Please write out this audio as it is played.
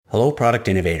Hello, product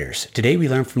innovators. Today we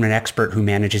learn from an expert who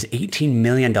manages $18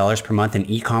 million per month in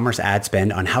e-commerce ad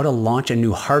spend on how to launch a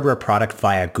new hardware product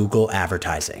via Google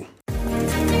advertising.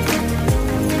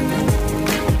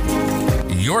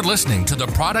 You're listening to the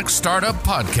Product Startup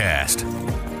Podcast,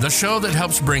 the show that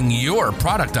helps bring your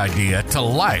product idea to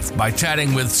life by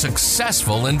chatting with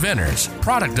successful inventors,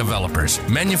 product developers,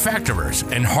 manufacturers,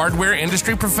 and hardware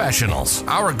industry professionals.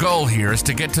 Our goal here is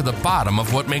to get to the bottom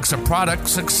of what makes a product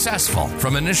successful,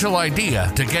 from initial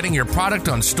idea to getting your product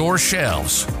on store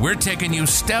shelves. We're taking you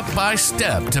step by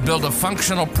step to build a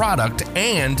functional product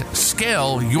and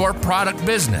scale your product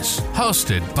business.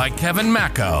 Hosted by Kevin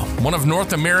Macko, one of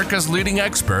North America's leading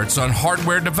experts on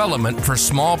hardware development for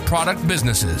small product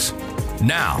businesses.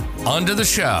 Now, on to the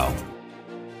show.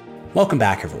 Welcome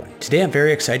back, everyone. Today I'm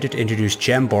very excited to introduce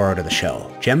Jem Boro to the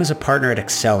show. Jem is a partner at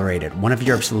Accelerated, one of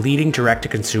Europe's leading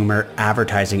direct-to-consumer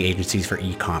advertising agencies for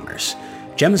e-commerce.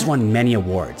 Jem has won many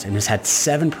awards and has had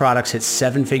 7 products hit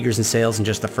 7 figures in sales in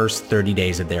just the first 30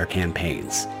 days of their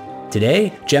campaigns.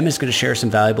 Today, Jem is going to share some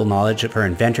valuable knowledge of her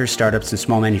inventors, startups, and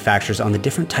small manufacturers on the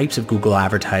different types of Google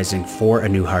advertising for a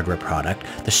new hardware product,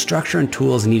 the structure and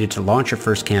tools needed to launch your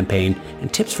first campaign,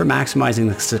 and tips for maximizing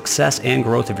the success and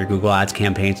growth of your Google Ads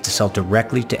campaigns to sell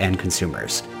directly to end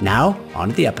consumers. Now, on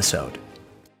to the episode.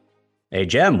 Hey,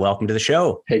 Jem, welcome to the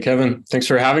show. Hey, Kevin. Thanks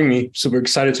for having me. Super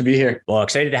excited to be here. Well,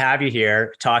 excited to have you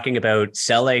here talking about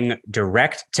selling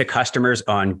direct to customers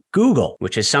on Google,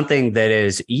 which is something that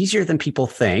is easier than people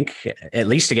think, at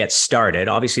least to get started.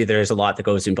 Obviously, there's a lot that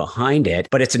goes in behind it,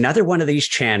 but it's another one of these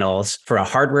channels for a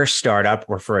hardware startup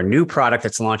or for a new product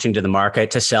that's launching to the market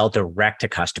to sell direct to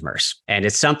customers. And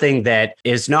it's something that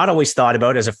is not always thought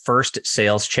about as a first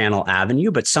sales channel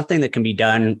avenue, but something that can be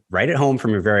done right at home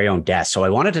from your very own desk. So I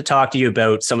wanted to talk to you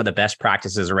about some of the best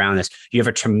practices around this. You have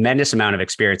a tremendous amount of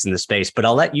experience in the space, but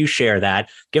I'll let you share that.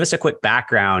 Give us a quick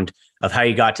background of how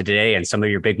you got to today and some of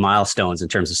your big milestones in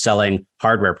terms of selling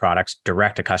hardware products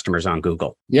direct to customers on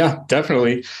Google. Yeah,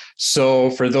 definitely. So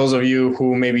for those of you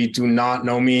who maybe do not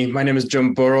know me, my name is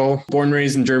Jem Boro, born and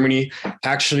raised in Germany,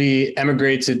 actually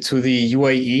emigrated to the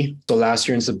UAE. So last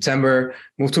year in September,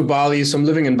 moved to Bali. So I'm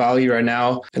living in Bali right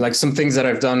now. And like some things that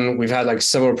I've done, we've had like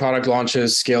several product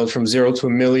launches scaled from 0 to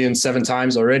 1 million 7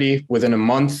 times already within a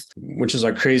month, which is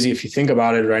like crazy if you think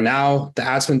about it right now. The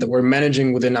ad spend that we're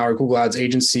managing within our Google Ads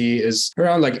agency is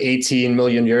around like 18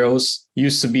 million euros.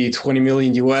 Used to be 20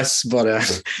 million US, but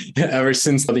ever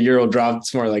since the euro dropped,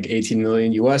 it's more like 18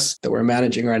 million US that we're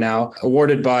managing right now.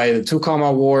 Awarded by the 2Comma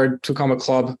Award, 2Comma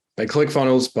Club, by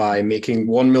ClickFunnels, by making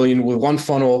 1 million with one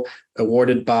funnel,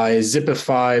 awarded by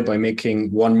Zipify, by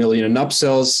making 1 million in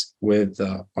upsells with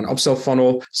one upsell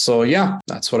funnel. So yeah,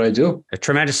 that's what I do. A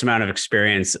tremendous amount of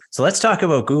experience. So let's talk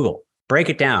about Google. Break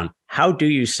it down. How do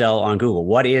you sell on Google?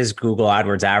 What is Google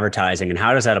AdWords advertising, and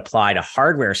how does that apply to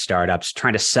hardware startups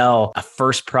trying to sell a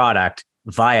first product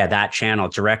via that channel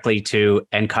directly to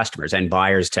end customers and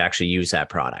buyers to actually use that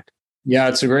product? Yeah,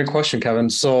 it's a great question, Kevin.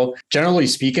 So generally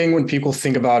speaking, when people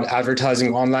think about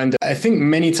advertising online, I think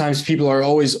many times people are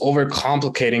always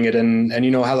overcomplicating it and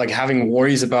you know, how like having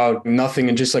worries about nothing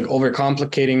and just like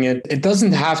overcomplicating it. It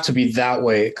doesn't have to be that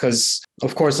way because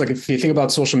of course, like if you think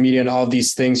about social media and all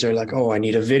these things, you're like, oh, I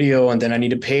need a video and then I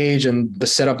need a page and the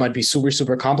setup might be super,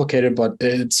 super complicated, but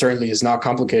it certainly is not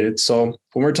complicated. So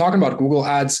when we're talking about Google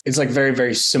Ads, it's like very,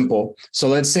 very simple. So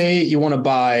let's say you want to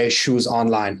buy shoes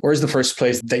online. Where's the first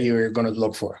place that you're going to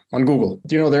look for? On Google.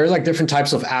 You know, there are like different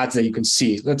types of ads that you can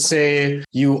see. Let's say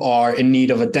you are in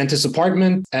need of a dentist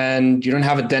appointment and you don't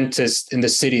have a dentist in the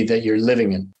city that you're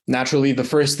living in. Naturally, the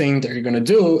first thing that you're going to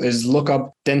do is look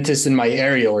up dentist in my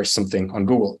area or something on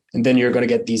Google. And then you're going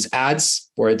to get these ads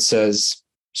where it says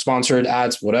sponsored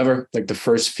ads, whatever, like the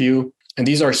first few. And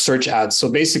these are search ads.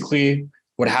 So basically,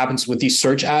 what happens with these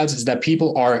search ads is that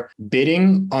people are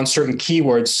bidding on certain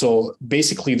keywords. So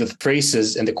basically the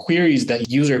phrases and the queries that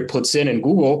user puts in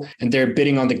Google, and they're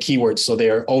bidding on the keywords. So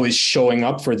they're always showing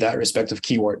up for that respective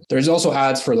keyword. There's also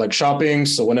ads for like shopping.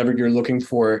 So whenever you're looking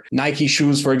for Nike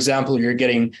shoes, for example, you're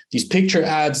getting these picture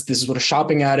ads. This is what a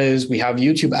shopping ad is. We have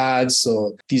YouTube ads.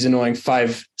 So these annoying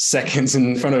 5 seconds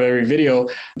in front of every video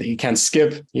that you can't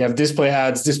skip. You have display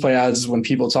ads. Display ads is when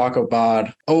people talk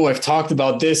about, oh, I've talked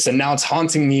about this and now it's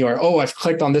haunting me, or, oh, I've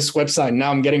clicked on this website.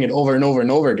 Now I'm getting it over and over and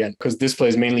over again, because display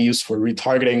is mainly used for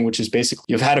retargeting, which is basically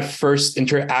you've had a first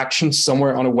interaction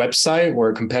somewhere on a website or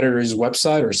a competitor's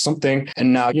website or something.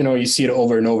 And now, you know, you see it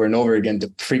over and over and over again.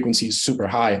 The frequency is super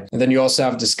high. And then you also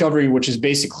have discovery, which is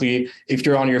basically if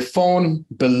you're on your phone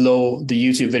below the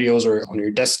YouTube videos or on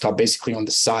your desktop, basically on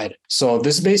the side. So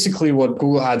this is basically what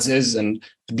Google Ads is. And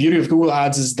the beauty of Google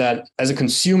Ads is that as a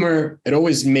consumer, it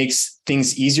always makes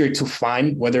things easier to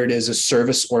find, whether it is a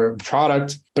service or a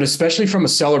product. But especially from a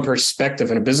seller perspective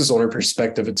and a business owner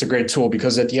perspective, it's a great tool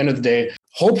because at the end of the day,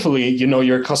 hopefully, you know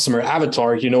your customer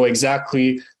avatar, you know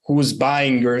exactly who's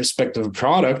buying your respective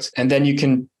product. And then you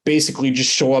can basically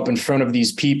just show up in front of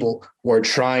these people who are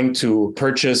trying to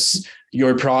purchase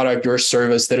your product, your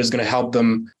service that is going to help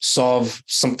them solve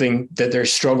something that they're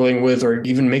struggling with or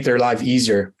even make their life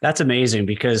easier. That's amazing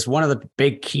because one of the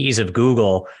big keys of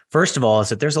Google, first of all, is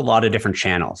that there's a lot of different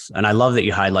channels. And I love that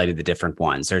you highlighted the different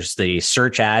ones. There's the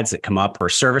search ads that come up for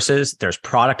services. There's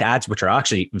product ads, which are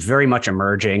actually very much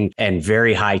emerging and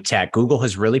very high tech. Google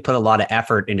has really put a lot of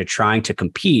effort into trying to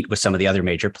compete with some of the other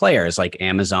major players like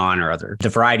Amazon or the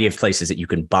variety of places that you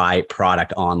can buy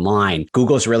product online.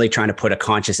 Google's really trying to put a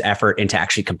conscious effort into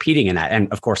actually competing in that.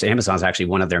 And of course, Amazon is actually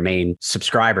one of their main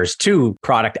subscribers to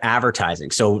product advertising.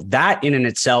 So that in and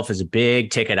itself is a big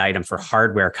ticket item for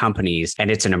hardware companies. And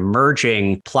it's an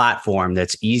emerging platform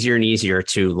that's easier and easier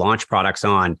to launch products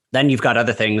on. Then you've got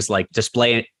other things like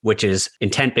display, which is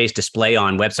intent-based display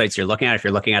on websites you're looking at. If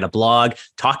you're looking at a blog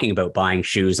talking about buying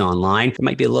shoes online, there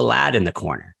might be a little ad in the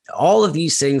corner. All of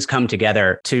these things come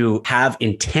together to have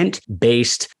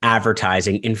intent-based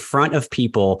advertising in front of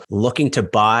people looking to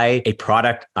buy a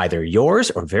product, either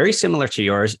yours or very similar to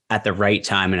yours, at the right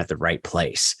time and at the right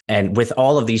place. And with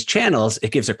all of these channels,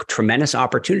 it gives a tremendous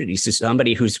opportunity to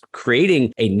somebody who's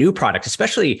creating a new product,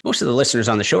 especially most of the listeners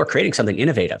on the show are creating something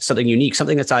innovative, something unique,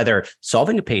 something that's either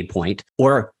solving a pain point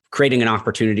or creating an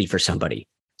opportunity for somebody.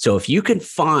 So if you can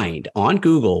find on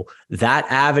Google that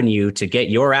avenue to get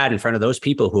your ad in front of those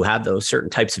people who have those certain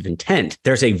types of intent,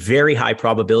 there's a very high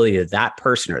probability that that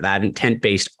person or that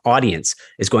intent-based audience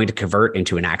is going to convert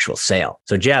into an actual sale.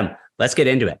 So Jem, let's get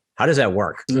into it. How does that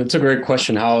work? It's a great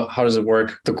question. How does it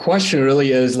work? The question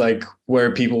really is like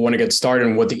where people want to get started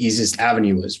and what the easiest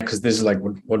avenue is, because this is like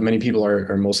what many people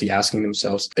are mostly asking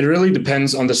themselves. It really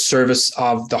depends on the service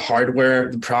of the hardware,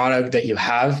 the product that you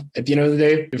have at the end of the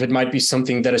day. If it might be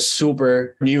something that is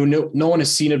super new, no one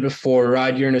has seen it before,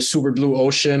 right? You're in a super blue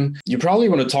ocean. You probably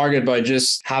want to target by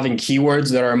just having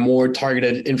keywords that are more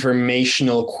targeted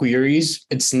informational queries.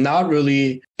 It's not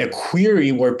really a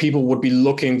query where people would be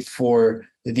looking for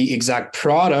the exact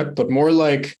product, but more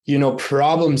like,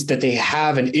 problems that they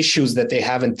have and issues that they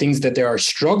have and things that they are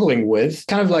struggling with,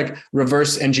 kind of like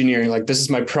reverse engineering. Like, this is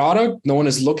my product. No one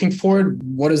is looking for it.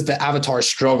 What is the avatar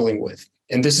struggling with?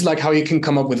 And this is like how you can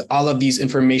come up with all of these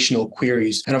informational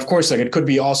queries. And of course, like it could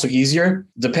be also easier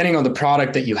depending on the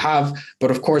product that you have.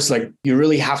 But of course, like you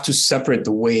really have to separate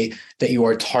the way that you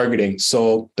are targeting.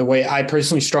 So the way I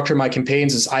personally structure my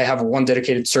campaigns is I have one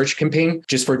dedicated search campaign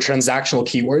just for transactional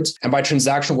keywords. And by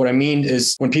transactional, what I mean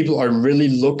is when people are really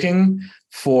looking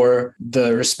for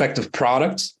the respective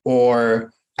product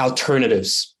or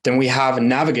alternatives, then we have a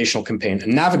navigational campaign. A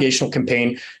navigational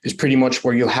campaign is pretty much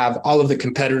where you have all of the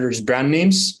competitors' brand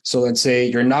names. So let's say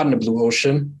you're not in a blue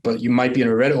ocean, but you might be in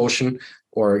a red ocean,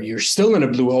 or you're still in a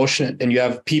blue ocean and you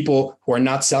have people who are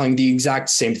not selling the exact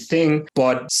same thing,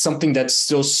 but something that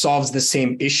still solves the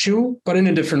same issue, but in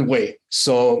a different way.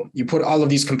 So you put all of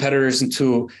these competitors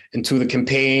into the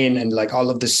campaign and like all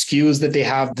of the SKUs that they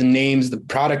have, the names, the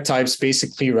product types,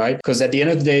 basically, right? Because at the end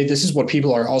of the day, this is what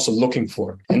people are also looking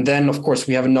for. And then, of course,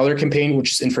 we have another campaign,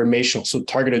 which is informational. So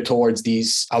targeted towards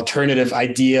these alternative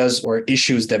ideas or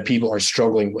issues that people are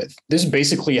struggling with. This is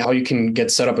basically how you can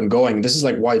get set up and going. This is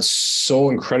like why it's so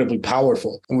incredibly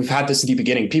powerful. And we've had this in the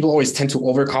beginning. People always tend to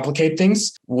overcomplicate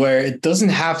things where it doesn't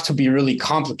have to be really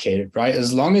complicated, right?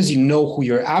 As long as you know who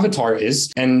your avatar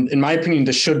is. And in my opinion,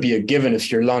 this should be a given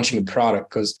if you're launching a product,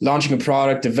 because launching a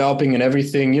product, developing and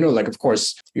everything, like, of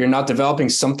course, you're not developing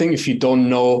something if you don't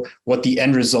know what the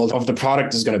end result of the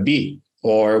product is going to be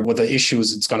or what the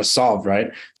issues it's going to solve,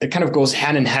 right? It kind of goes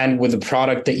hand in hand with the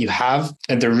product that you have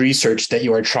and the research that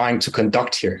you are trying to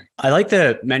conduct here. I like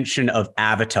the mention of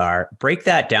avatar. Break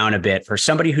that down a bit for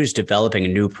somebody who's developing a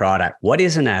new product. What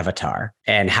is an avatar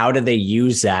and how do they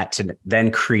use that to then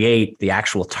create the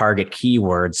actual target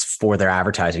keywords for their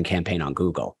advertising campaign on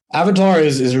Google? Avatar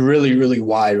is really, really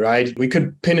wide, right? We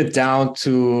could pin it down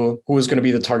to who is going to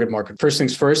be the target market. First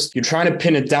things first, you're trying to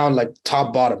pin it down like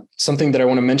top bottom. Something that I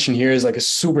want to mention here is like a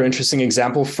super interesting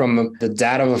example from the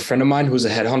dad of a friend of mine who's a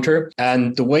headhunter.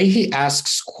 And the way he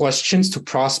asks questions to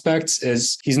prospects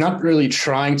is he's not really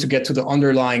trying to get to the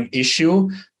underlying issue,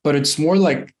 but it's more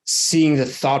like seeing the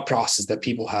thought process that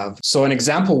people have. So an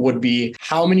example would be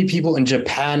how many people in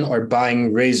Japan are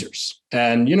buying razors.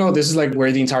 And, this is like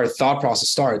where the entire thought process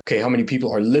starts. Okay, how many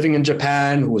people are living in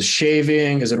Japan? Who is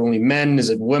shaving? Is it only men? Is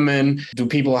it women? Do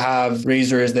people have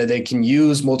razors that they can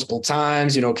use multiple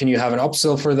times? Can you have an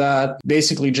upsell for that?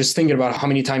 Basically, just thinking about how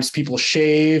many times people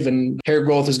shave, and hair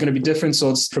growth is going to be different.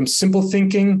 So it's from simple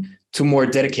thinking to more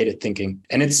dedicated thinking.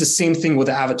 And it's the same thing with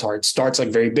the avatar. It starts like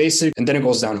very basic, and then it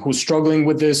goes down. Who's struggling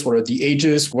with this? What are the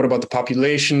ages? What about the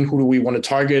population? Who do we want to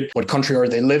target? What country are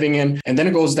they living in? And then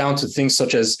it goes down to things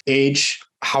such as age.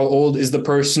 How old is the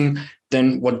person?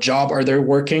 Then what job are they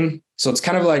working? So it's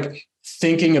kind of like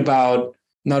thinking about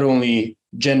not only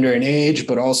gender and age,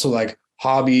 but also like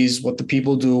hobbies, what the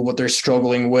people do, what they're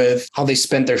struggling with, how they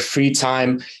spend their free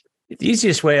time. The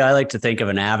easiest way I like to think of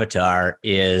an avatar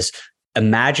is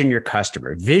imagine your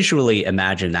customer, visually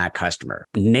imagine that customer,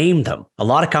 name them. A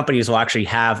lot of companies will actually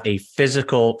have a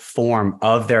physical form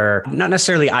of their, not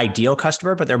necessarily ideal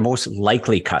customer, but their most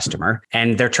likely customer.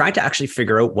 And they're trying to actually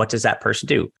figure out, what does that person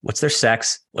do? What's their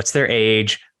sex? What's their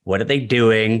age? What are they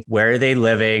doing? Where are they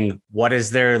living? What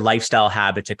is their lifestyle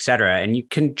habits, et cetera? And you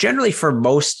can generally, for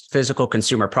most physical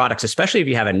consumer products, especially if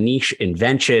you have a niche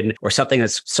invention or something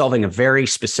that's solving a very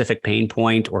specific pain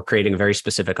point or creating a very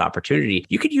specific opportunity,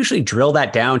 you could usually drill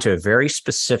that down to a very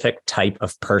specific type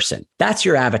of person. That's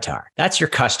your avatar. That's your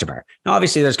customer. Now,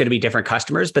 obviously, there's going to be different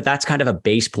customers, but that's kind of a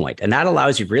base point. And that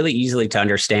allows you really easily to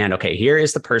understand, okay, here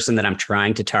is the person that I'm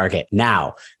trying to target.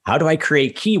 Now, how do I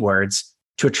create keywords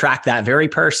to attract that very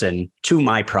person to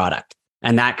my product?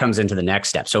 And that comes into the next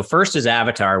step. So first is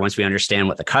avatar. Once we understand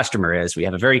what the customer is, we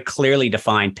have a very clearly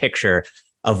defined picture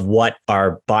of what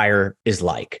our buyer is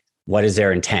like. What is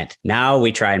their intent? Now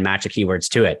we try and match the keywords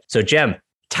to it. So Jim,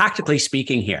 tactically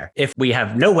speaking here, if we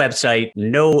have no website,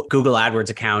 no Google AdWords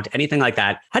account, anything like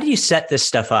that, how do you set this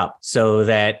stuff up so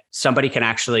that somebody can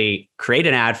actually create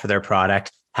an ad for their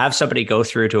product, have somebody go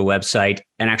through to a website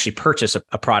and actually purchase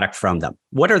a product from them?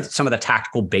 What are some of the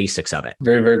tactical basics of it?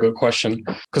 Very, very good question.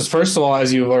 Because first of all,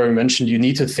 as you've already mentioned, you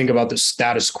need to think about the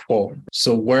status quo.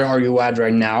 So where are you at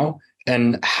right now?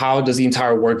 And how does the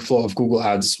entire workflow of Google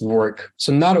Ads work?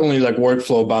 So not only like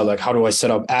workflow about like, how do I set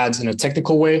up ads in a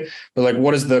technical way, but like,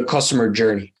 what is the customer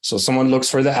journey? So someone looks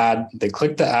for the ad, they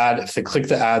click the ad. If they click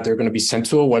the ad, they're going to be sent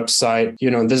to a website.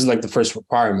 This is like the first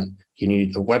requirement. You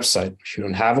need a website. If you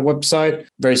don't have a website,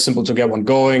 very simple to get one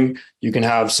going. You can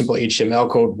have simple HTML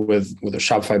code with a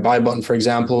Shopify buy button, for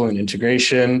example, and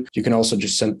integration. You can also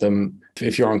just send them,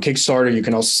 if you're on Kickstarter, you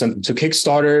can also send them to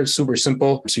Kickstarter. Super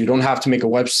simple. So you don't have to make a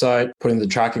website, put in the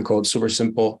tracking code, super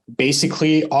simple.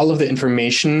 Basically, all of the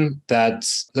information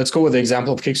let's go with the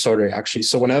example of Kickstarter, actually.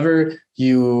 So whenever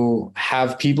you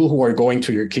have people who are going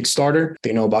to your Kickstarter,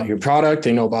 they know about your product,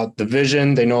 they know about the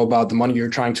vision, they know about the money you're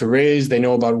trying to raise, they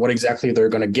know about what exactly they're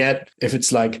going to get. If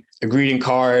it's like a greeting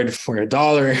card for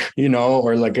 $1,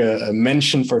 or like a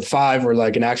mention for $5, or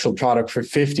like an actual product for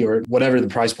 $50, or whatever the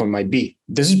price point might be.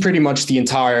 This is pretty much the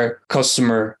entire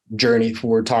customer journey if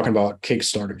we're talking about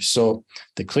Kickstarter. So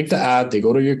they click the ad, they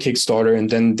go to your Kickstarter, and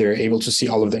then they're able to see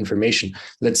all of the information.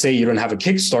 Let's say you don't have a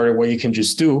Kickstarter. What you can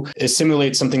just do is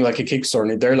simulate something like a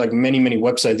Kickstarter. There are like many, many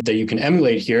websites that you can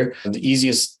emulate here. The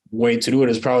easiest way to do it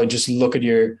is probably just look at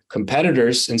your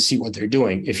competitors and see what they're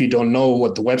doing. If you don't know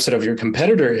what the website of your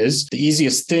competitor is, the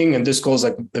easiest thing, and this goes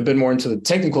like a bit more into the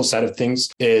technical side of things,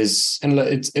 is, and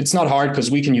it's not hard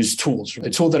because we can use tools. A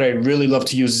tool that I really love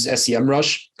to use is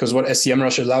SEMrush, because what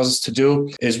SEMrush allows us to do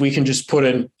is we can just put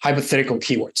in hypothetical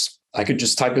keywords. I could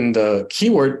just type in the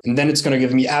keyword, and then it's going to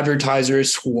give me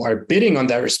advertisers who are bidding on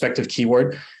that respective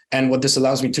keyword. And what this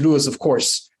allows me to do is, of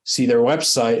course, see their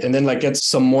website and then like get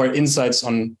some more insights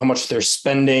on how much they're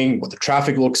spending, what the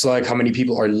traffic looks like, how many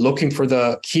people are looking for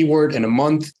the keyword in a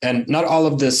month. And not all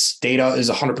of this data is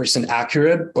 100%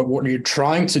 accurate, but what you're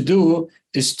trying to do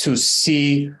is to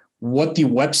see what the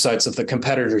websites of the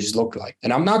competitors look like.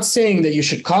 And I'm not saying that you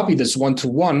should copy this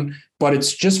one-to-one, but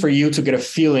it's just for you to get a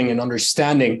feeling and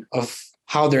understanding of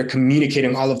how they're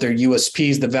communicating all of their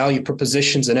USPs, the value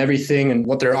propositions and everything, and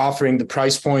what they're offering, the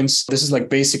price points. This is like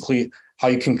basically how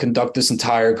you can conduct this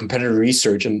entire competitor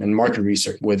research and market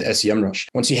research with SEMrush.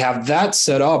 Once you have that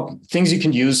set up, things you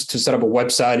can use to set up a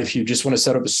website. If you just want to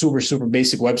set up a super, super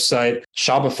basic website,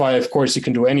 Shopify, of course, you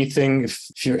can do anything.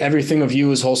 If everything of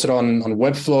you is hosted on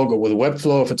Webflow, go with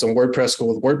Webflow. If it's on WordPress, go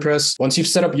with WordPress. Once you've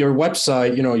set up your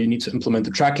website, you need to implement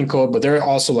the tracking code, but there are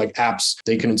also like apps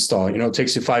they can install. It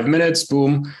takes you 5 minutes,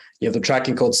 boom. You have the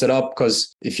tracking code set up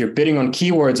because if you're bidding on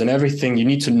keywords and everything, you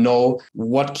need to know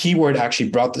what keyword actually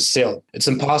brought the sale. It's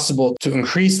impossible to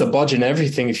increase the budget and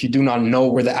everything if you do not know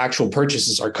where the actual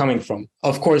purchases are coming from.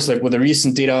 Of course, like with the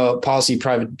recent data policy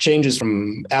private changes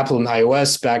from Apple and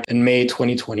iOS back in May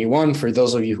 2021, for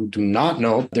those of you who do not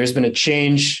know, there's been a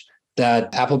change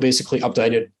that Apple basically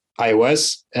updated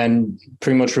iOS and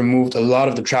pretty much removed a lot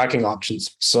of the tracking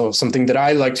options. So something that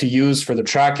I like to use for the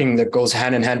tracking that goes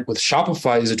hand in hand with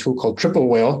Shopify is a tool called Triple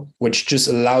Whale, which just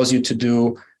allows you to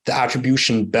do the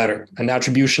attribution better. And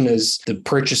attribution is the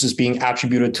purchases being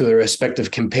attributed to their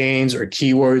respective campaigns or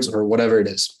keywords or whatever it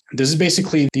is. This is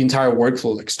basically the entire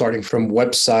workflow, like starting from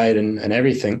website and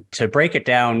everything. To break it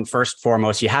down, first and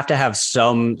foremost, you have to have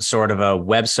some sort of a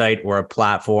website or a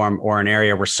platform or an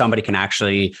area where somebody can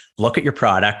actually look at your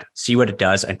product, see what it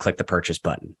does, and click the purchase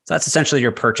button. So that's essentially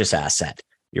your purchase asset.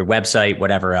 Your website,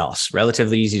 whatever else.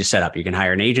 Relatively easy to set up. You can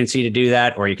hire an agency to do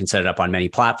that, or you can set it up on many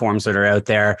platforms that are out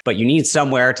there, but you need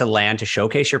somewhere to land to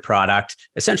showcase your product,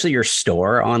 essentially your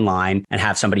store online, and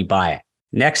have somebody buy it.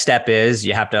 Next step is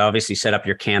you have to obviously set up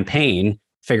your campaign,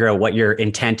 figure out what your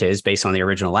intent is based on the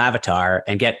original avatar,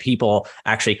 and get people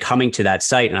actually coming to that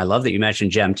site. And I love that you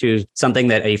mentioned GEM too, something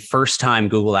that a first-time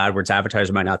Google AdWords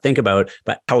advertiser might not think about,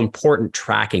 but how important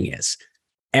tracking is.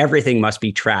 Everything must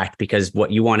be tracked because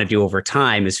what you want to do over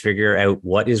time is figure out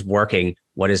what is working,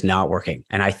 what is not working.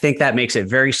 And I think that makes it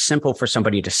very simple for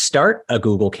somebody to start a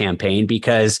Google campaign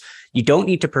because you don't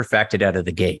need to perfect it out of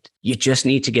the gate. You just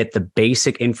need to get the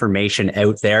basic information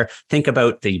out there. Think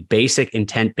about the basic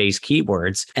intent-based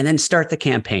keywords and then start the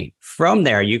campaign. From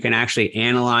there, you can actually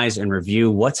analyze and review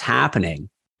what's happening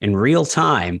in real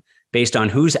time based on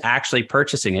who's actually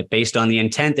purchasing it, based on the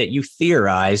intent that you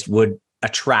theorized would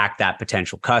attract that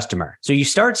potential customer. So you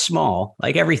start small,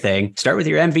 like everything, start with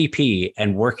your MVP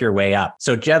and work your way up.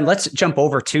 So Jem, let's jump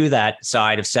over to that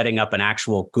side of setting up an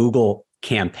actual Google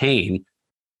campaign.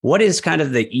 What is kind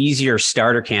of the easier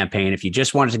starter campaign if you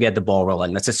just wanted to get the ball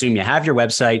rolling? Let's assume you have your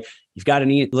website, you've got a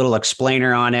neat little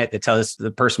explainer on it that tells the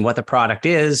person what the product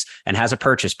is and has a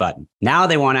purchase button. Now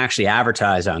they want to actually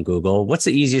advertise on Google. What's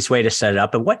the easiest way to set it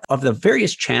up? And what of the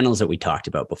various channels that we talked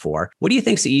about before, what do you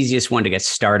think is the easiest one to get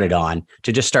started on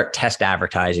to just start test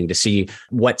advertising to see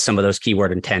what some of those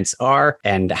keyword intents are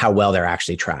and how well they're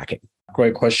actually tracking?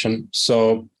 Great question.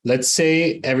 So let's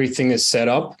say everything is set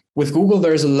up. With Google,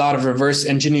 there's a lot of reverse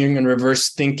engineering and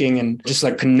reverse thinking and just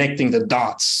like connecting the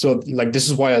dots. So like, this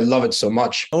is why I love it so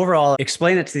much. Overall,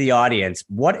 explain it to the audience.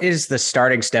 What is the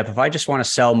starting step if I just want to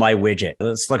sell my widget?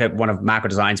 Let's look at one of Macro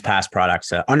Design's past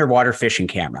products, an underwater fishing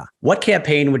camera. What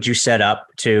campaign would you set up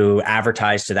to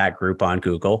advertise to that group on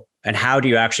Google? And how do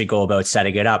you actually go about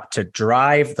setting it up to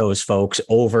drive those folks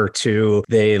over to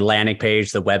the landing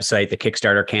page, the website, the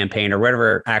Kickstarter campaign, or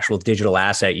whatever actual digital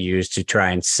asset you use to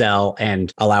try and sell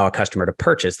and allow a customer to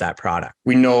purchase that product?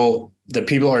 We know that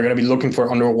people are going to be looking for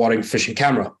underwater fishing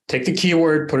camera. Take the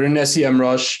keyword, put it in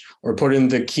SEMrush, or put in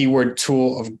the keyword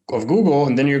tool of Google,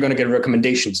 and then you're going to get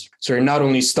recommendations. So you're not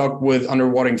only stuck with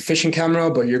underwater fishing camera,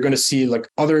 but you're going to see like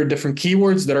other different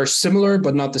keywords that are similar,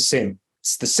 but not the same.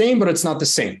 It's the same, but it's not the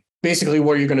same. Basically,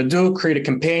 what you're going to do, create a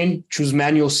campaign, choose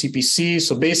manual CPC.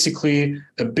 So basically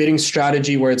a bidding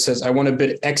strategy where it says, I want to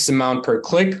bid X amount per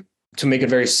click. To make it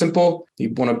very simple,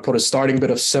 you want to put a starting bid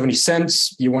of 70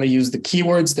 cents. You want to use the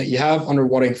keywords that you have,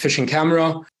 underwater fishing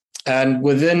camera. And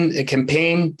within a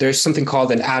campaign, there's something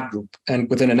called an ad group. And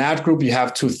within an ad group, you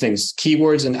have two things,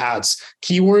 keywords and ads.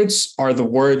 Keywords are the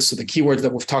words, so the keywords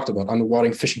that we've talked about,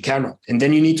 underwater fishing camera. And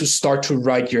then you need to start to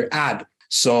write your ad.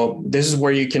 So this is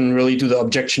where you can really do the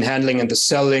objection handling and the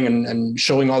selling and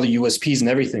showing all the USPs and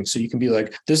everything. So you can be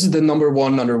like, this is the number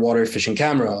one underwater fishing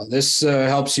camera. This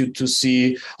helps you to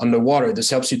see underwater. This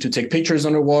helps you to take pictures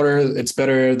underwater. It's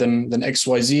better than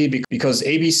XYZ because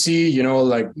ABC, you know,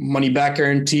 like money back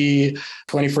guarantee,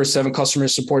 24/7 customer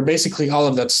support, basically all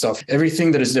of that stuff.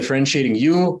 Everything that is differentiating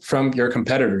you from your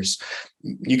competitors.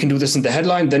 You can do this in the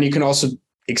headline. Then you can also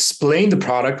explain the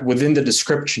product within the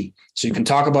description. So you can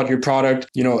talk about your product,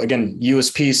 you know, again,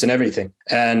 USPs and everything.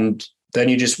 And then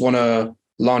you just want to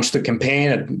launch the campaign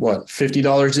at what,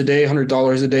 $50 a day,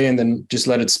 $100 a day, and then just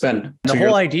let it spend. The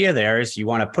whole idea there is you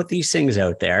want to put these things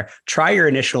out there, try your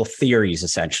initial theories,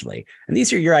 essentially. And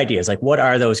these are your ideas. Like, what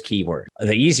are those keywords?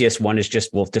 The easiest one is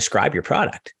just, well, describe your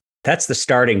product. That's the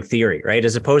starting theory, right?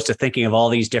 As opposed to thinking of all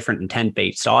these different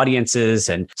intent-based audiences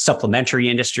and supplementary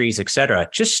industries, et cetera.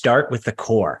 Just start with the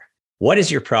core. What is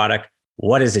your product?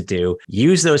 What does it do?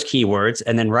 Use those keywords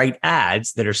and then write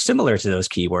ads that are similar to those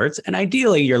keywords. And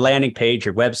ideally, your landing page,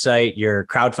 your website, your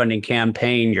crowdfunding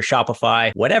campaign, your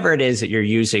Shopify, whatever it is that you're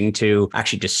using to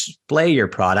actually display your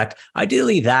product,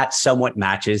 ideally that somewhat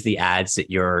matches the ads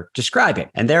that you're describing.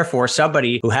 And therefore,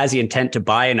 somebody who has the intent to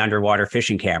buy an underwater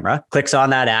fishing camera clicks on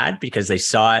that ad because they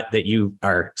saw it that you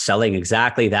are selling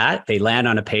exactly that. They land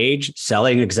on a page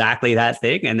selling exactly that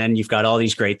thing. And then you've got all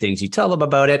these great things you tell them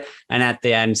about it. And at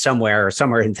the end, somewhere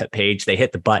in that page, they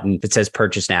hit the button that says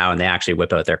purchase now, and they actually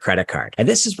whip out their credit card. And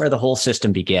this is where the whole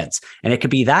system begins. And it could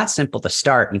be that simple to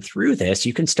start. And through this,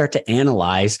 you can start to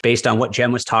analyze based on what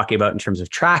Jem was talking about in terms of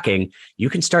tracking. You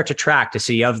can start to track to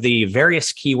see of the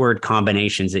various keyword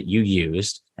combinations that you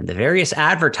used and the various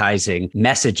advertising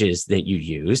messages that you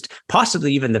used,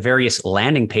 possibly even the various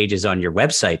landing pages on your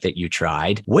website that you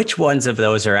tried, which ones of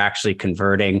those are actually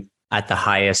converting at the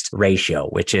highest ratio,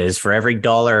 which is for every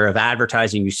dollar of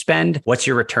advertising you spend, what's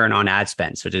your return on ad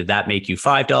spend? So did that make you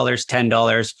 $5,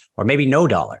 $10, or maybe no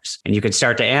dollars? And you can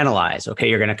start to analyze, okay,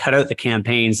 you're going to cut out the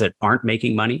campaigns that aren't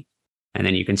making money. And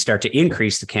then you can start to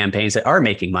increase the campaigns that are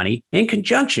making money. In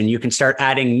conjunction, you can start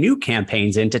adding new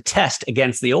campaigns in to test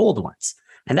against the old ones.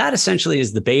 And that essentially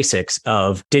is the basics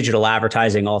of digital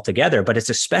advertising altogether, but it's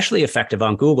especially effective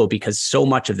on Google because so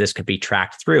much of this could be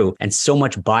tracked through and so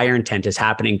much buyer intent is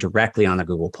happening directly on the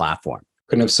Google platform.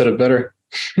 Couldn't have said it better.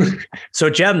 So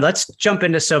Jem, let's jump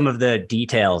into some of the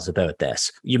details about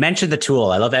this. You mentioned the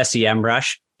tool. I love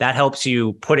SEMrush. That helps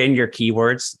you put in your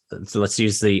keywords. So let's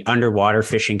use the underwater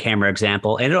fishing camera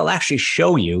example, and it'll actually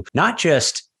show you not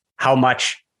just how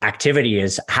much activity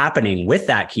is happening with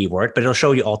that keyword, but it'll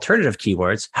show you alternative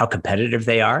keywords, how competitive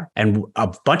they are, and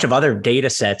a bunch of other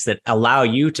data sets that allow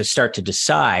you to start to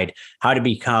decide how to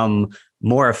become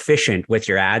more efficient with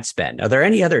your ad spend. Are there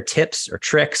any other tips or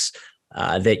tricks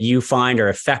that you find are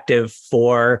effective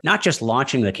for not just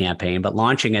launching the campaign, but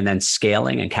launching and then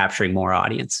scaling and capturing more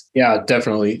audience? Yeah,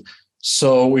 definitely.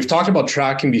 So we've talked about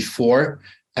tracking before.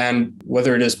 And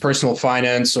whether it is personal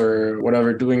finance or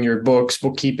whatever, doing your books,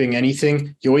 bookkeeping,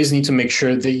 anything, you always need to make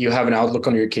sure that you have an outlook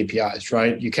on your KPIs,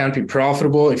 right? You can't be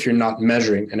profitable if you're not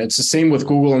measuring. And it's the same with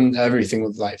Google and everything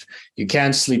with life. You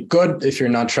can't sleep good if you're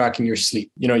not tracking your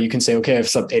sleep. You know, you can say, okay, I've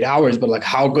slept 8 hours, but like,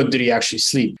 how good did he actually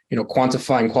sleep? You know,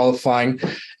 quantifying, qualifying.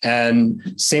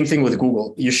 And same thing with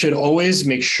Google. You should always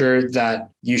make sure that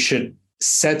you should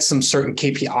set some certain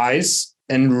KPIs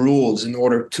and rules in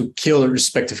order to kill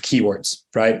respective keywords,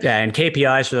 right? Yeah, and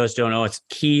KPIs, for those who don't know, it's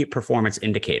key performance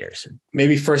indicators.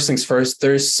 Maybe first things first,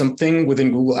 there's something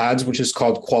within Google Ads which is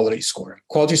called quality score.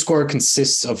 Quality score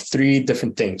consists of 3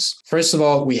 different things. First of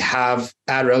all, we have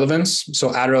ad relevance.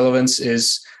 So ad relevance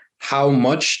is how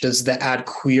much does the ad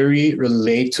query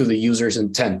relate to the user's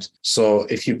intent? So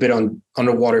if you bid on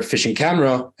underwater fishing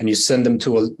camera and you send them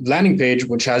to a landing page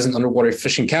which has an underwater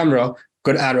fishing camera,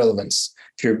 good ad relevance.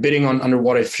 If you're bidding on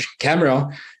underwater fishing camera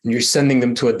and you're sending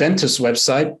them to a dentist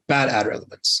website, bad ad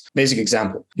relevance. Basic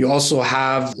example. You also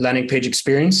have landing page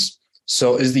experience.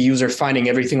 So is the user finding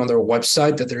everything on their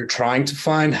website that they're trying to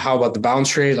find? How about the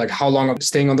bounce rate? Like how long are they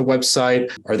staying on the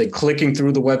website? Are they clicking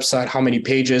through the website? How many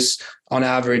pages on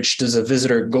average does a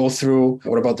visitor go through?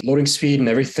 What about the loading speed and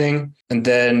everything? And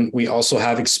then we also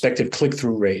have expected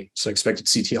click-through rate. So expected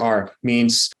CTR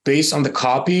means based on the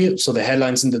copy, so the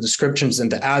headlines and the descriptions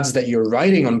and the ads that you're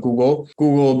writing on Google,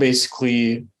 Google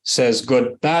basically says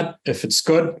good, bad. If it's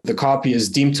good, the copy is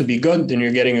deemed to be good, then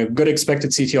you're getting a good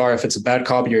expected CTR. If it's a bad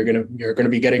copy, you're gonna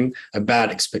be getting a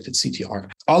bad expected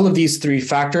CTR. All of these 3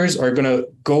 factors are gonna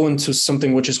go into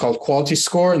something which is called quality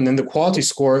score, and then the quality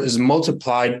score is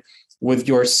multiplied with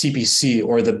your CPC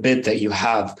or the bid that you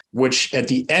have, which at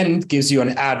the end gives you an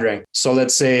ad rank. So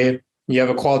let's say you have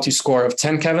a quality score of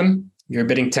 10, Kevin, you're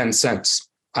bidding 10 cents.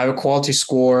 I have a quality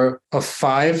score of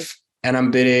 5 and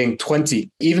I'm bidding 20.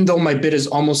 Even though my bid is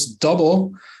almost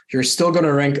double, you're still going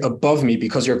to rank above me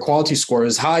because your quality score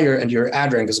is higher and your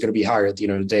ad rank is going to be higher at the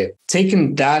end of the day.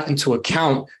 Taking that into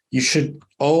account, you should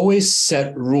always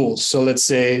set rules. So let's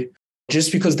say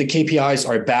just because the KPIs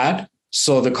are bad,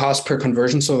 so the cost per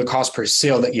conversion, so the cost per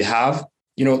sale that you have,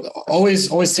 you know, always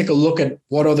take a look at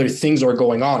what other things are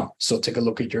going on. So take a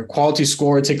look at your quality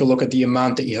score, take a look at the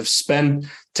amount that you have spent,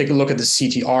 take a look at the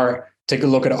CTR, take a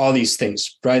look at all these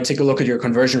things, right? Take a look at your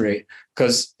conversion rate.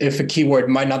 Because if a keyword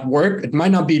might not work, it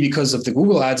might not be because of the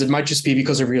Google ads. It might just be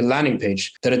because of your landing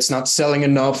page, that it's not selling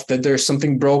enough, that there's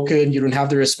something broken. You don't have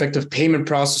the respective payment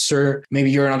processor. Maybe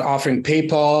you're not offering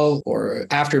PayPal or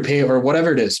Afterpay or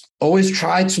whatever it is. Always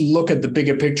try to look at the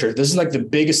bigger picture. This is like the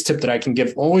biggest tip that I can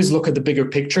give. Always look at the bigger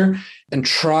picture and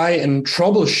try and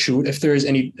troubleshoot if there is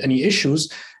any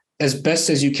issues. as best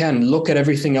as you can, look at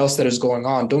everything else that is going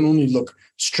on. Don't only look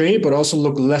straight, but also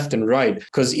look left and right.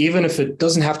 Because even if it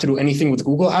doesn't have to do anything with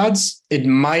Google Ads, it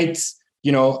might,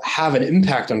 have an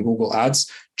impact on Google Ads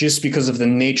just because of the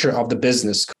nature of the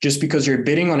business. Just because you're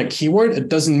bidding on a keyword, it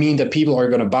doesn't mean that people are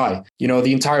going to buy.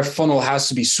 The entire funnel has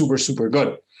to be super, super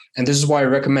good. And this is why I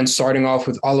recommend starting off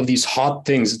with all of these hot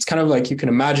things. It's kind of like you can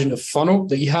imagine a funnel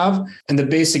that you have. And the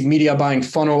basic media buying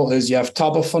funnel is you have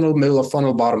top of funnel, middle of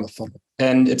funnel, bottom of funnel.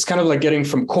 And it's kind of like getting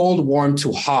from cold, warm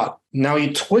to hot. Now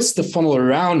you twist the funnel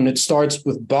around and it starts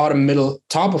with bottom, middle,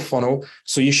 top of funnel.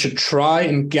 So you should try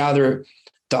and gather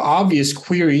the obvious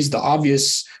queries, the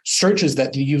obvious searches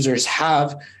that the users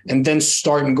have, and then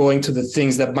start and going to the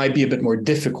things that might be a bit more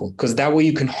difficult, because that way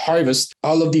you can harvest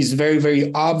all of these very, very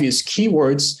obvious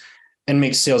keywords and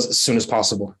make sales as soon as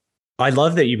possible. I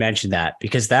love that you mentioned that,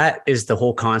 because that is the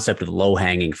whole concept of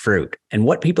low-hanging fruit. And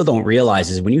what people don't realize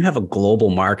is when you have a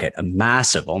global market, a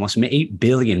massive, almost 8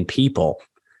 billion people,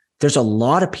 there's a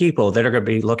lot of people that are going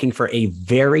to be looking for a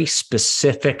very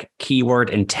specific keyword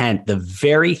intent, the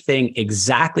very thing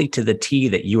exactly to the T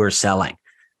that you are selling.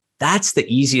 That's the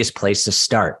easiest place to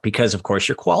start, because of course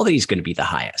your quality is going to be the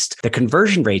highest. The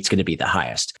conversion rate is going to be the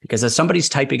highest, because as somebody's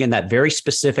typing in that very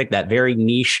specific, that very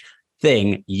niche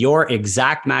thing, your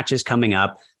exact match is coming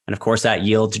up. And of course, that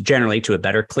yields generally to a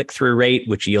better click-through rate,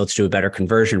 which yields to a better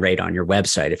conversion rate on your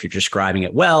website. If you're describing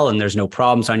it well and there's no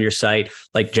problems on your site,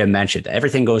 like Jim mentioned,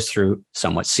 everything goes through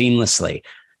somewhat seamlessly.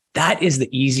 That is the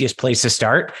easiest place to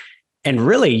start. And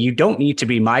really, you don't need to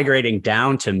be migrating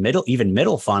down to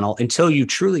middle funnel until you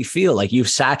truly feel like you've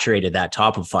saturated that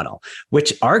top of funnel,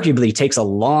 which arguably takes a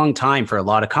long time for a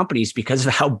lot of companies because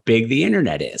of how big the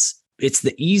internet is. It's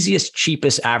the easiest,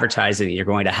 cheapest advertising that you're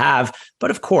going to have. But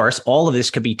of course, all of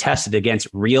this could be tested against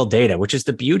real data, which is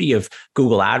the beauty of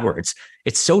Google AdWords.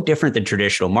 It's so different than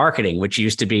traditional marketing, which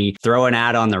used to be throw an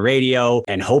ad on the radio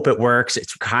and hope it works.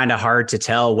 It's kind of hard to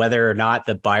tell whether or not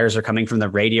the buyers are coming from the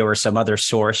radio or some other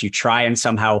source. You try and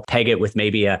somehow peg it with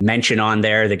maybe a mention on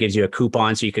there that gives you a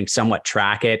coupon so you can somewhat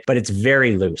track it, but it's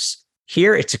very loose.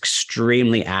 Here, it's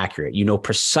extremely accurate. You know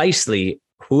precisely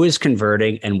who is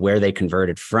converting and where they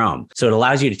converted from. So it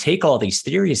allows you to take all these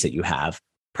theories that you have,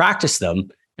 practice them,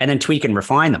 and then tweak and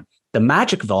refine them. The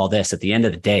magic of all this at the end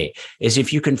of the day is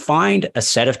if you can find a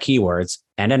set of keywords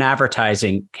and an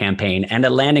advertising campaign and a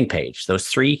landing page, those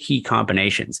 3 key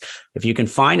combinations, if you can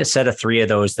find a set of 3 of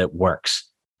those that works,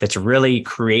 that's really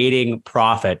creating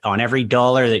profit on every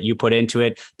dollar that you put into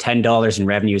it, $10 in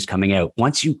revenue is coming out.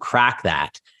 Once you crack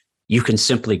that, you can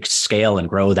simply scale and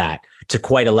grow that to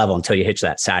quite a level until you hit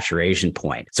that saturation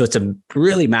point. So it's a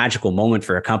really magical moment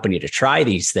for a company to try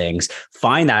these things,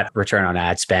 find that return on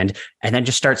ad spend, and then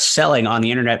just start selling on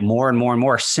the internet more and more and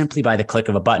more simply by the click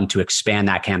of a button to expand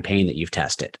that campaign that you've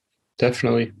tested.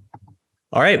 Definitely.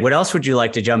 All right. What else would you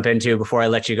like to jump into before I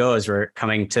let you go as we're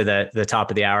coming to the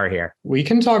top of the hour here? We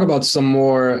can talk about some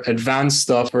more advanced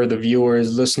stuff for the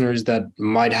viewers, listeners that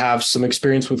might have some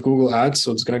experience with Google Ads.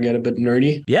 So it's going to get a bit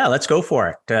nerdy. Yeah, let's go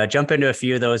for it. Jump into a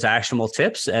few of those actionable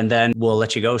tips, and then we'll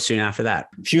let you go soon after that.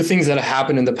 A few things that have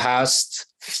happened in the past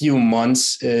few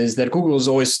months is that Google is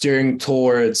always steering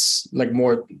towards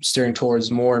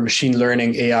more machine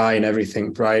learning, AI and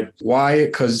everything, right? Why?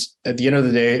 Because at the end of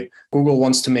the day, Google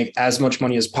wants to make as much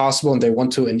money as possible, and they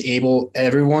want to enable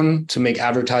everyone to make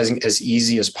advertising as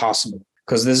easy as possible.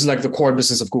 Because this is like the core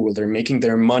business of Google. They're making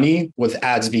their money with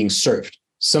ads being served.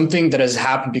 Something that has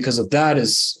happened because of that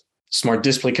is smart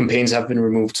display campaigns have been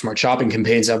removed, smart shopping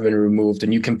campaigns have been removed. A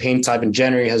new campaign type in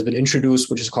January has been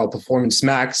introduced, which is called Performance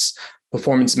Max.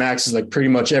 Performance Max is like pretty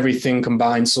much everything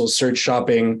combined. So search,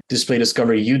 shopping, display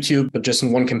discovery, YouTube, but just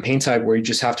in one campaign type where you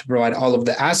just have to provide all of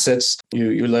the assets.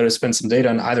 You let us spend some data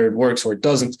and either it works or it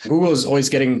doesn't. Google is always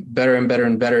getting better and better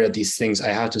and better at these things, I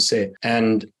have to say.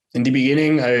 And in the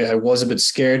beginning, I was a bit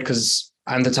scared because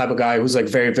I'm the type of guy who's like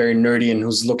very, very nerdy and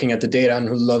who's looking at the data and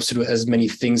who loves to do as many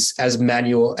things as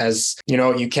manual as,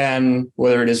 you can,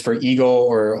 whether it is for ego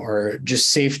or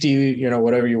just safety,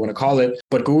 whatever you want to call it.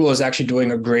 But Google is actually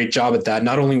doing a great job at that,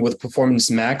 not only with Performance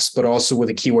Max, but also with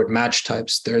the keyword match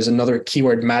types. There's another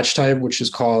keyword match type, which was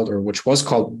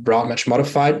called Broad Match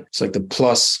Modified. It's like the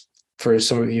plus for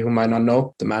some of you who might not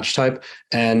know the match type.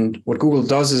 And what Google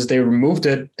does is they removed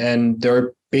it, and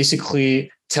they're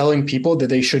basically telling people that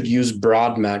they should use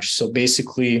broad match. So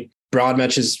basically, broad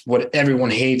match is what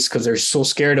everyone hates because they're so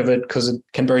scared of it because it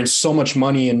can burn so much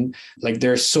money, and like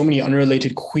there are so many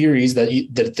unrelated queries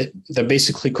that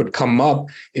basically could come up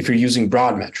if you're using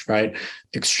broad match, right?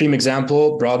 Extreme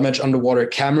example, broad match underwater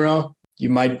camera. You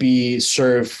might be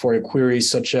served for a query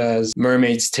such as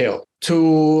mermaid's tail.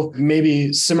 two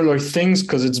maybe similar things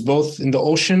because it's both in the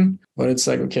ocean. But it's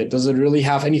like, okay, does it really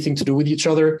have anything to do with each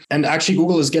other? And actually,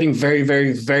 Google is getting very,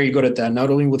 very, very good at that, not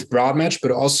only with broad match,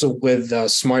 but also with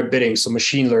smart bidding, so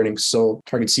machine learning, so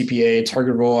target CPA,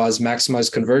 target ROAS,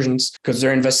 maximize conversions, because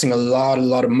they're investing a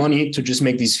lot of money to just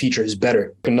make these features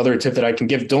better. Another tip that I can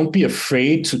give, don't be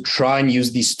afraid to try and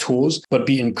use these tools, but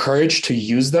be encouraged to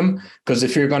use them. Because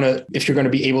if you're gonna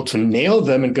be able to nail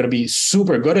them and gonna be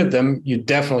super good at them, you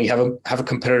definitely have a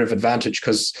competitive advantage.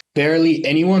 Because barely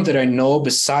anyone that I know,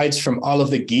 besides from all of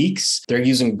the geeks, they're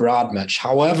using broad match.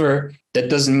 However, that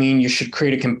doesn't mean you should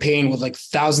create a campaign with like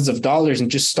thousands of dollars and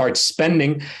just start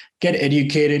spending. Get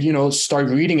educated, start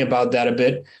reading about that a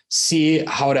bit, see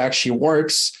how it actually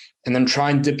works, and then try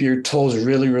and dip your toes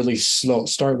really, really slow.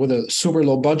 Start with a super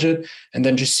low budget and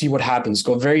then just see what happens.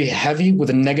 Go very heavy with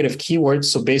a negative keyword.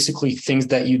 So basically things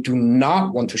that you do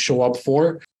not want to show up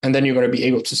for, and then you're going to be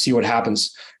able to see what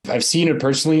happens. I've seen it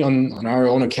personally on our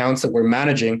own accounts that we're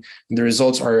managing, and the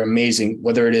results are amazing,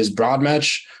 whether it is broad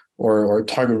match or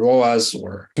target ROAS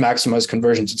or maximize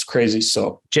conversions. It's crazy.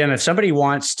 So, Jim, if somebody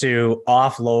wants to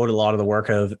offload a lot of the work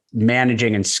of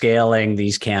managing and scaling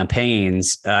these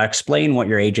campaigns, explain what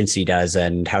your agency does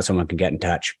and how someone can get in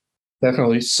touch.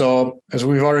 Definitely. So as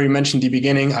we've already mentioned at the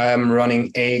beginning, I am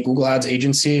running a Google Ads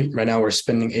agency. Right now, we're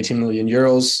spending 18 million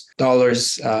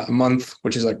dollars a month,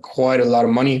 which is like quite a lot of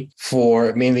money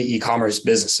for mainly e-commerce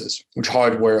businesses, which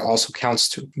hardware also counts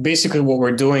to. Basically, what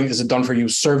we're doing is a done-for-you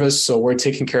service. So we're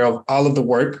taking care of all of the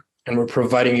work and we're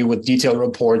providing you with detailed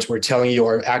reports. We're telling you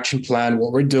our action plan,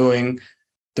 what we're doing,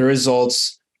 the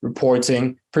results,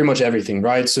 reporting, pretty much everything,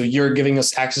 right? So you're giving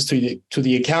us access to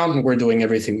the account and we're doing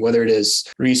everything, whether it is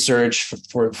research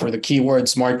for the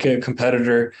keywords, market,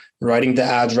 competitor, writing the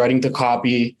ads, writing the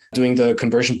copy, doing the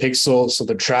conversion pixel, so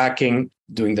the tracking,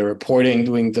 doing the reporting,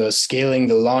 doing the scaling,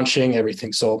 the launching,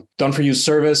 everything. So done for you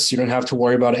service. You don't have to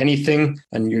worry about anything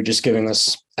and you're just giving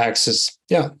us access.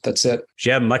 Yeah, that's it.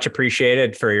 Jim, much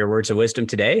appreciated for your words of wisdom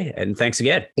today. And thanks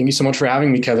again. Thank you so much for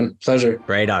having me, Kevin. Pleasure.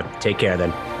 Right on. Take care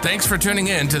then. Thanks for tuning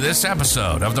in to this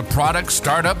episode of the Product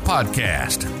Startup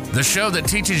Podcast, the show that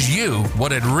teaches you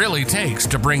what it really takes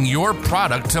to bring your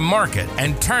product to market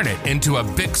and turn it into a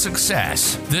big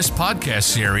success. This podcast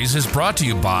series is brought to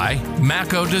you by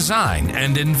Mako Design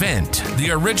and Invent,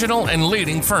 the original and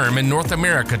leading firm in North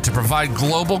America to provide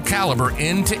global caliber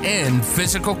end-to-end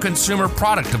physical consumer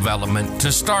product development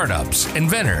to startups,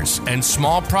 inventors, and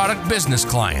small product business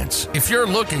clients. If you're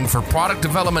looking for product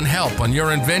development help on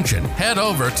your invention, head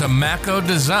over to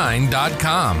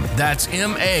makodesign.com. That's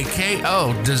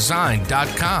MAKO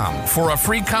design.com for a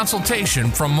free consultation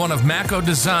from one of Mako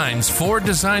Design's 4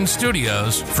 design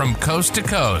studios from coast to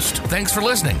coast. Thanks for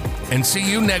listening and see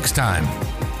you next time.